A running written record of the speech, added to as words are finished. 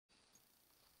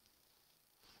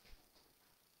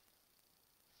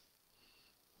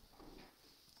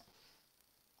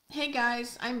Hey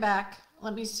guys, I'm back.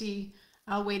 Let me see.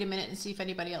 I'll wait a minute and see if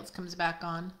anybody else comes back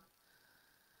on.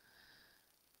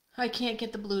 I can't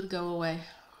get the blue to go away.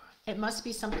 It must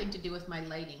be something to do with my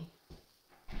lighting.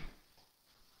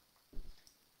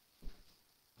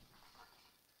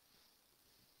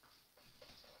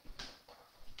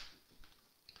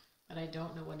 But I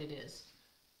don't know what it is.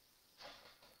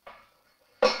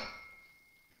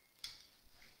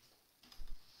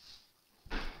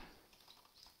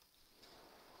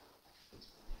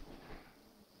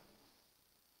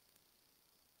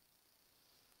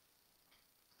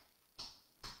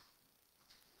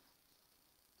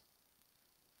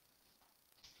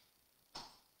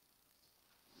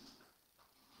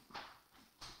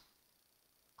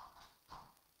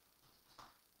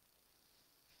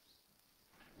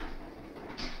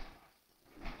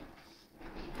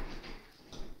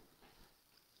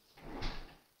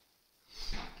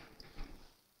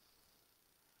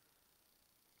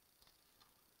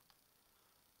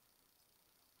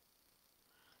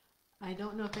 I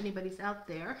don't know if anybody's out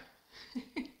there.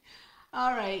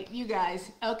 All right, you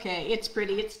guys. Okay, it's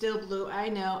pretty. It's still blue. I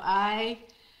know. I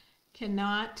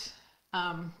cannot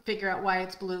figure out why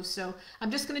it's blue. So I'm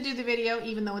just going to do the video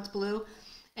even though it's blue,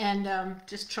 and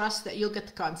just trust that you'll get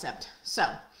the concept. So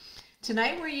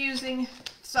tonight we're using,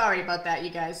 sorry about that, you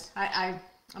guys.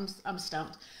 I'm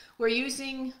stumped. We're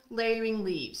using layering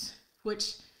leaves,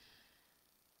 which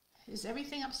is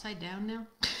everything upside down now?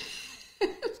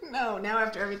 No, now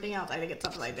after everything else, I think it's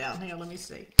upside down. Hang on, let me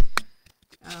see.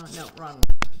 Oh, no, wrong one.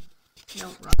 No,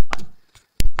 wrong one.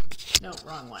 No,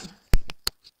 wrong one.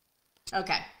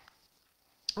 Okay.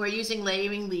 We're using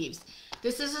layering leaves.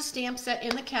 This is a stamp set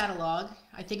in the catalog.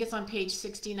 I think it's on page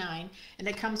 69, and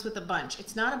it comes with a bunch.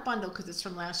 It's not a bundle because it's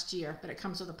from last year, but it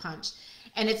comes with a punch.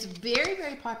 And it's very,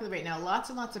 very popular right now. Lots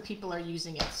and lots of people are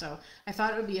using it, so I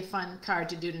thought it would be a fun card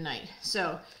to do tonight.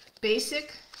 So,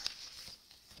 basic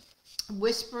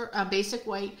basic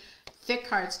white thick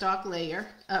cardstock layer,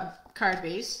 card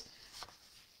base,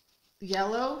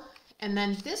 yellow, and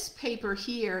then this paper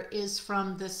here is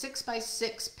from the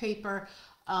 6x6 paper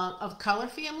of color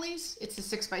families. It's a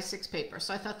 6x6 paper,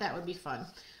 so I thought that would be fun.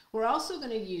 We're also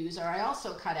going to use, or I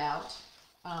also cut out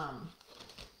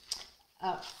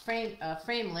a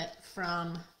framelit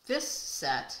from this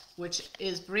set, which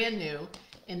is brand new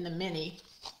in the mini,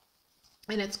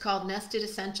 and it's called Nested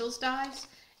Essentials Dies.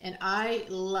 And I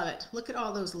love it. Look at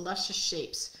all those luscious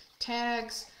shapes.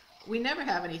 Tags. We never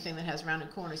have anything that has rounded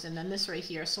corners. And then this right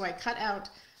here. So I cut out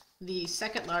the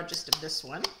second largest of this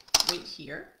one right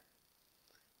here.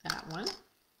 That one.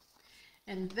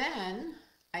 And then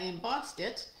I embossed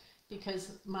it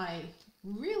because my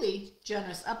really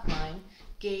generous upline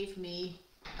gave me,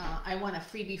 I won a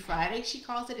freebie Friday, she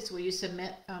calls it. It's where you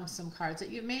submit some cards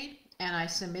that you've made. And I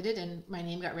submitted and my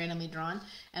name got randomly drawn.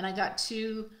 And I got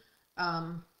two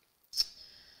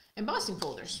embossing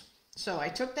folders. So I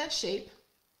took that shape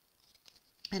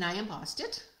and I embossed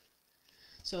it.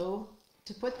 So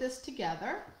to put this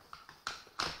together,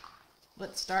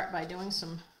 let's start by doing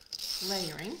some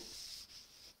layering.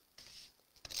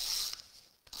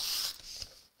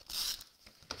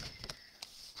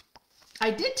 I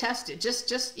did test it,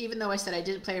 just even though I said I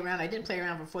didn't play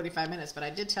around for 45 minutes, but I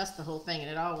did test the whole thing and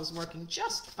it all was working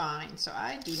just fine. So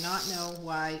I do not know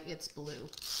why it's blue.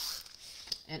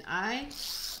 And I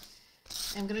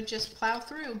am going to just plow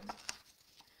through.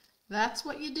 That's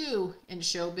what you do in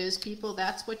showbiz, people.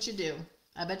 That's what you do.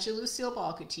 I bet you Lucille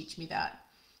Ball could teach me that.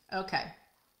 Okay.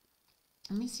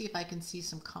 Let me see if I can see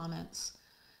some comments.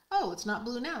 Oh, it's not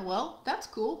blue now. Well, that's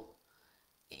cool.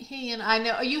 Hey, and I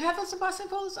know, oh, you have those embossing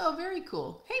folders? Oh, very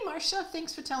cool. Hey, Marcia,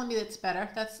 thanks for telling me that's better.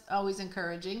 That's always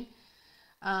encouraging.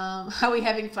 Are we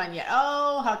having fun yet?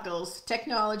 Oh, Huckles,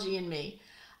 technology and me.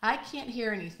 I can't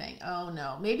hear anything. Oh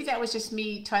no. Maybe that was just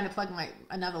me trying to plug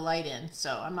another light in.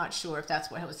 So I'm not sure if that's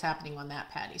what was happening on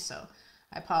that, Patty. So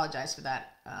I apologize for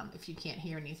that if you can't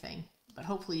hear anything. But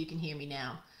hopefully you can hear me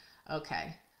now.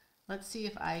 Okay. Let's see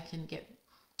if I can get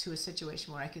to a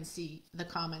situation where I can see the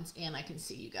comments and I can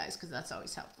see you guys, because that's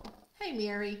always helpful. Hey,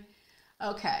 Mary.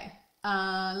 Okay.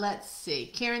 Let's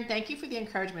see. Karen, thank you for the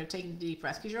encouragement of taking a deep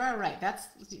breath, because you're all right. That's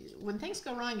when things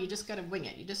go wrong, you just got to wing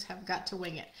it. You just have got to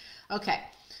wing it. Okay.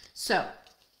 So,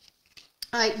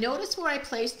 I noticed where I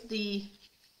placed the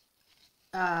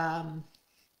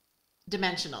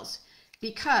dimensionals,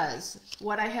 because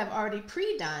what I have already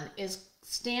pre-done is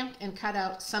stamped and cut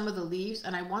out some of the leaves,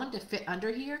 and I wanted to fit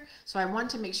under here, so I wanted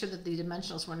to make sure that the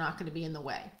dimensionals were not going to be in the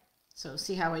way. So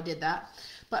see how I did that?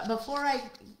 But before I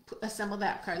assemble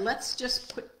that card, let's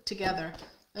just put together,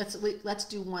 let's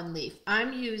do one leaf.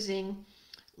 I'm using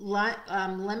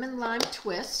lemon lime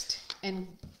twist and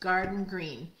garden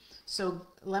green. So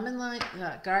lemon lime,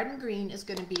 garden green is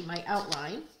going to be my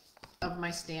outline of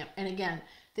my stamp. And again,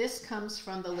 this comes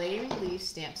from the Layering Leaves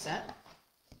stamp set.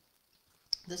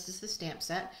 This is the stamp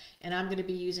set, and I'm going to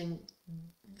be using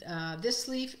this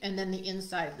leaf and then the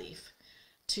inside leaf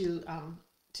to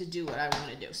do what I want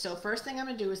to do. So first thing I'm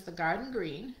going to do is the garden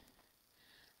green.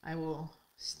 I will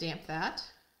stamp that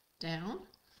down,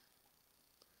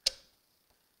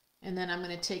 and then I'm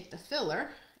going to take the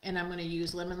filler and I'm going to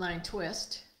use Lemon Lime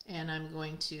Twist, and I'm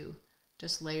going to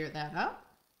just layer that up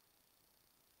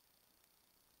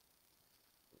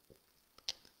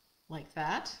like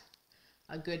that,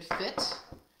 a good fit.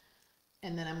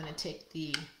 And then I'm going to take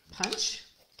the punch.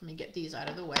 Let me get these out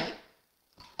of the way,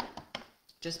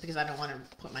 just because I don't want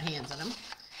to put my hands in them.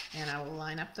 And I will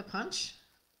line up the punch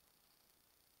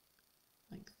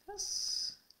like this.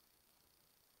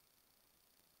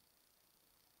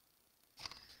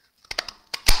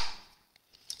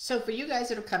 So for you guys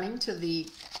that are coming to the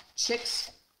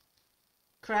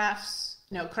Crafts,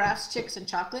 Chicks and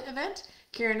Chocolate event,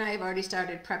 Kira and I have already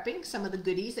started prepping some of the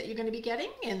goodies that you're going to be getting,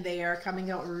 and they are coming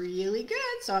out really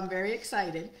good, so I'm very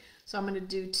excited. So I'm going to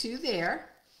do 2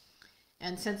 there,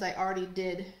 and since I already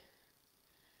did,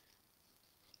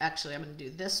 actually I'm going to do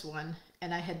this one,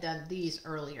 and I had done these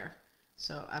earlier,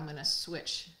 so I'm going to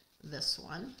switch this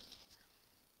one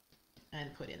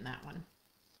and put in that one.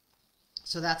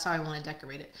 So that's how I want to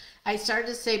decorate it. I started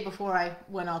to say before I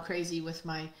went all crazy with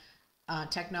my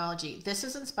technology, this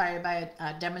is inspired by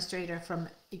a demonstrator from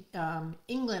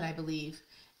England, I believe.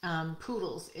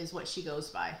 Pottles is what she goes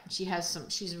by.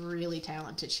 She's really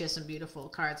talented. She has some beautiful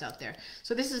cards out there.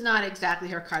 So this is not exactly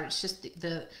her card. It's just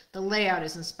the layout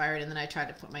is inspired, and then I tried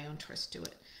to put my own twist to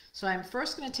it. So I'm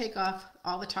first going to take off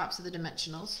all the tops of the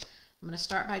dimensionals. I'm going to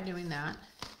start by doing that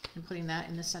and putting that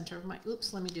in the center of my,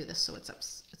 oops, let me do this so it's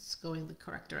going the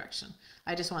correct direction.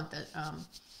 I just want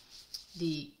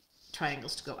the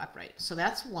triangles to go upright. So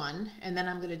that's one, and then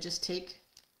I'm going to just take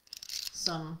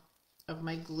some of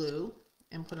my glue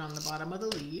and put it on the bottom of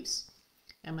the leaves.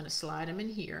 I'm going to slide them in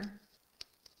here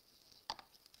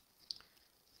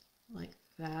like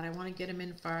that. I want to get them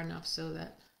in far enough so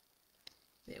that,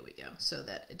 there we go, so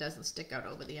that it doesn't stick out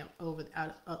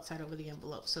outside over the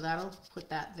envelope. So that'll put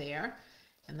that there,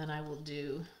 and then I will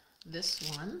do this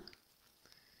one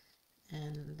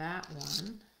and that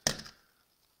one,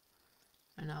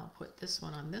 and I'll put this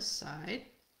one on this side,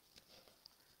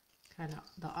 kind of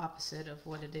the opposite of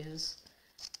what it is.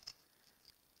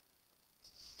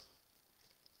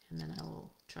 And then I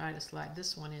will try to slide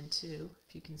this one in too.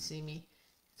 If you can see me,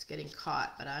 it's getting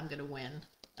caught, but I'm going to win.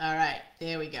 All right,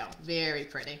 there we go. Very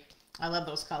pretty. I love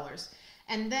those colors.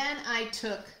 And then I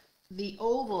took the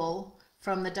oval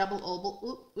from the double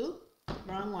oval,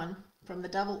 wrong one, from the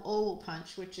double oval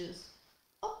punch, which is,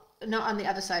 no, on the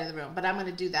other side of the room, but I'm going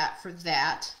to do that for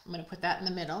that. I'm going to put that in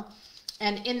the middle.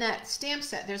 And in that stamp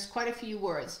set, there's quite a few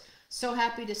words. So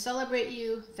happy to celebrate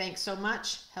you. Thanks so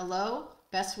much. Hello.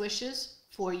 Best wishes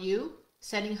for you.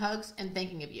 Sending hugs and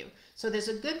thinking of you. So there's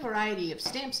a good variety of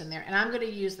stamps in there, and I'm going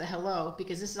to use the hello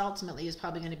because this ultimately is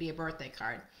probably going to be a birthday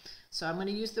card. So I'm going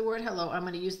to use the word hello. I'm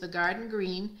going to use the garden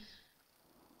green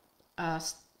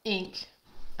ink.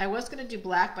 I was going to do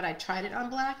black, but I tried it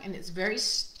on black, and it's very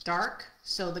dark.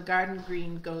 So the garden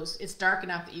green goes, it's dark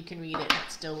enough that you can read it and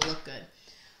it still look good.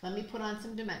 Let me put on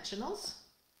some dimensionals.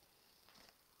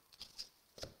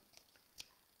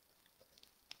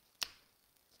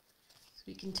 So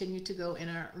we continue to go in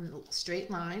our straight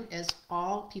line, as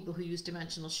all people who use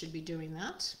dimensionals should be doing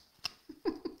that.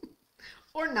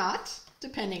 Or not,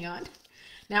 depending on.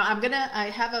 Now I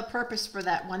have a purpose for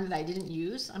that one that I didn't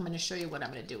use. I'm going to show you what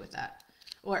I'm going to do with that.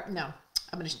 Or no,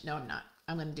 no, I'm not.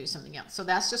 I'm going to do something else. So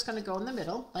that's just going to go in the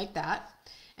middle like that.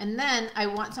 And then I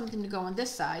want something to go on this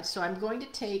side. So I'm going to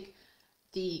take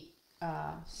the,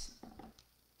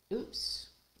 oops,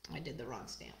 I did the wrong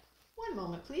stamp. One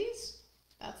moment, please.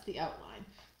 That's the outline.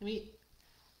 Let me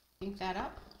ink that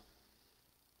up.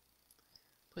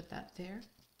 Put that there.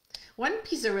 One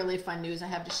piece of really fun news I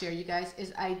have to share, you guys,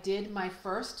 is I did my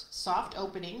first soft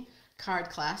opening card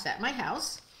class at my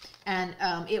house. And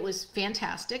it was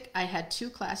fantastic. I had 2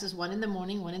 classes, one in the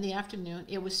morning, one in the afternoon.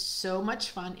 It was so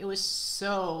much fun. It was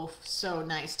so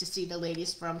nice to see the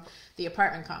ladies from the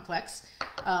apartment complex.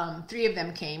 3 of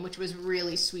them came, which was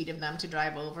really sweet of them to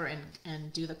drive over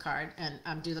and do the card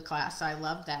and do the class. So I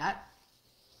loved that.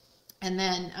 And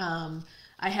then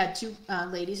I had 2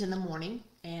 ladies in the morning,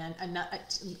 and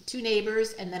 2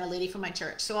 neighbors, and then a lady from my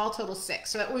church. So all total 6.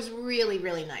 So it was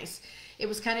really nice. it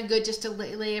was kind of good just to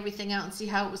lay everything out and see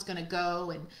how it was going to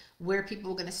go and where people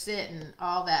were going to sit and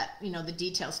all that, you know, the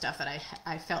detail stuff that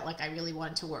I felt like I really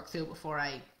wanted to work through before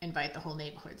I invite the whole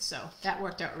neighborhood. So that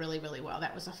worked out really, really well.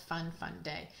 That was a fun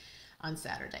day on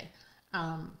Saturday.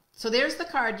 So there's the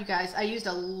card, you guys. I used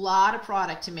a lot of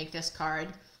product to make this card.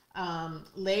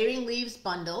 Layering Leaves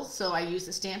bundle. So I used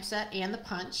the stamp set and the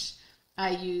punch.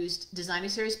 I used Designer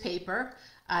Series paper.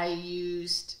 I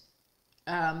used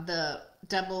the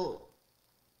double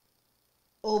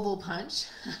oval punch.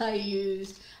 I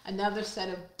used another set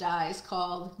of dies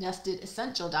called Nested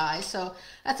Essential Dies. So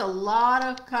that's a lot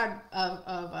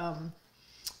of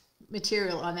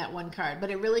material on that one card, but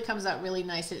it really comes out really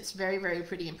nice. It's very, very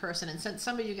pretty in person. And since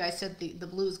some of you guys said the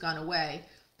blue's gone away,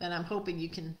 then I'm hoping you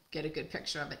can get a good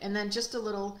picture of it. And then just a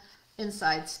little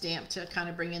inside stamp to kind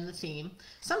of bring in the theme.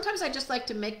 Sometimes I just like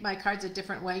to make my cards a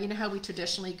different way. You know how we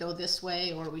traditionally go this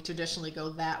way or we traditionally go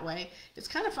that way? It's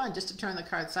kind of fun just to turn the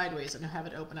card sideways and have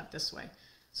it open up this way.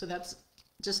 So that's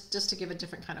just to give a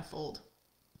different kind of fold.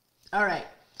 All right.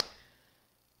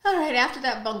 All right, after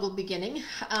that bungled beginning,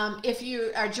 if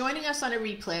you are joining us on a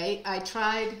replay, I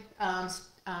tried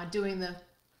doing the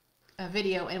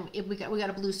video and we got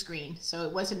a blue screen, so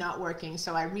it wasn't not working.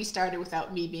 So I restarted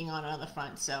without me being on the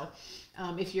front. So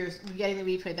if you're getting the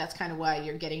replay, that's kind of why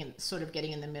you're sort of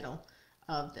getting in the middle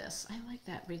of this. I like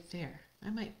that right there. I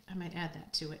might add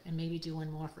that to it and maybe do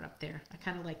one more for up there. I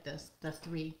kind of like the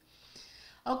 3.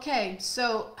 Okay,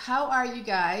 so how are you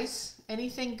guys?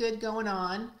 Anything good going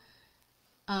on?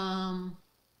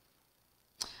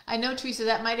 I know, Teresa,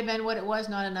 that might have been what it was,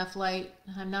 not enough light.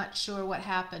 I'm not sure what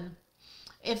happened.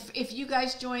 If you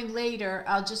guys join later,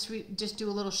 I'll just do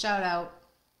a little shout out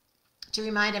to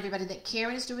remind everybody that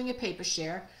Karen is doing a paper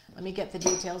share. Let me get the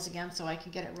details again so I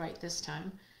can get it right this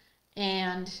time.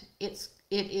 And it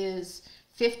is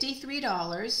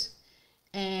 $53,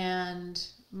 and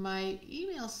my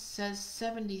email says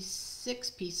 76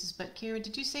 pieces, but Karen,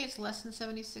 did you say it's less than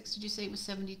 76? Did you say it was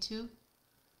 72?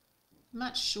 I'm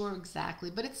not sure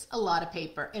exactly, but it's a lot of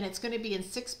paper, and it's going to be in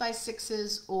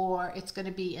 6x6s or it's going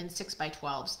to be in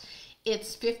 6x12s.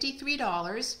 It's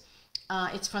 $53.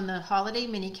 It's from the holiday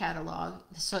mini catalog,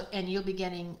 and you'll be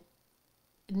getting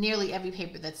nearly every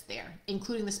paper that's there,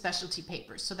 including the specialty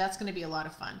papers. So that's going to be a lot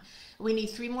of fun. We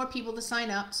need 3 more people to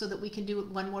sign up so that we can do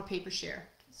 1 more paper share.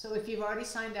 So if you've already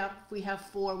signed up, we have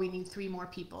 4, we need 3 more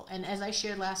people. And as I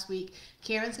shared last week,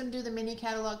 Karen's going to do the mini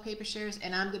catalog paper shares,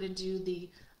 and I'm going to do the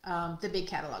big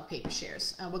catalog paper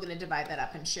shares. We're going to divide that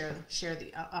up and share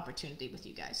the opportunity with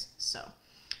you guys. So,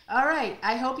 all right.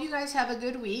 I hope you guys have a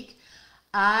good week.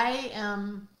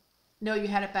 No, you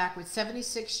had it backwards.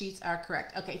 76 sheets are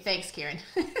correct. Okay, thanks, Karen.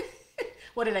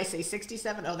 What did I say?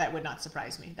 67? Oh, that would not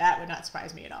surprise me. That would not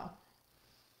surprise me at all.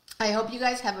 I hope you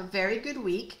guys have a very good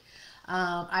week.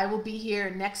 I will be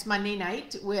here next Monday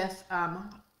night with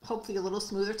hopefully a little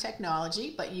smoother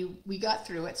technology, but we got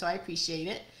through it, so I appreciate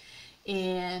it.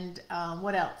 And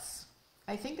what else?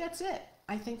 I think that's it.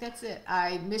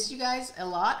 I miss you guys a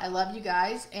lot. I love you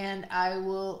guys, and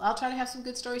I'll try to have some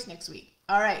good stories next week.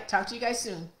 All right, talk to you guys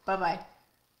soon. Bye-bye.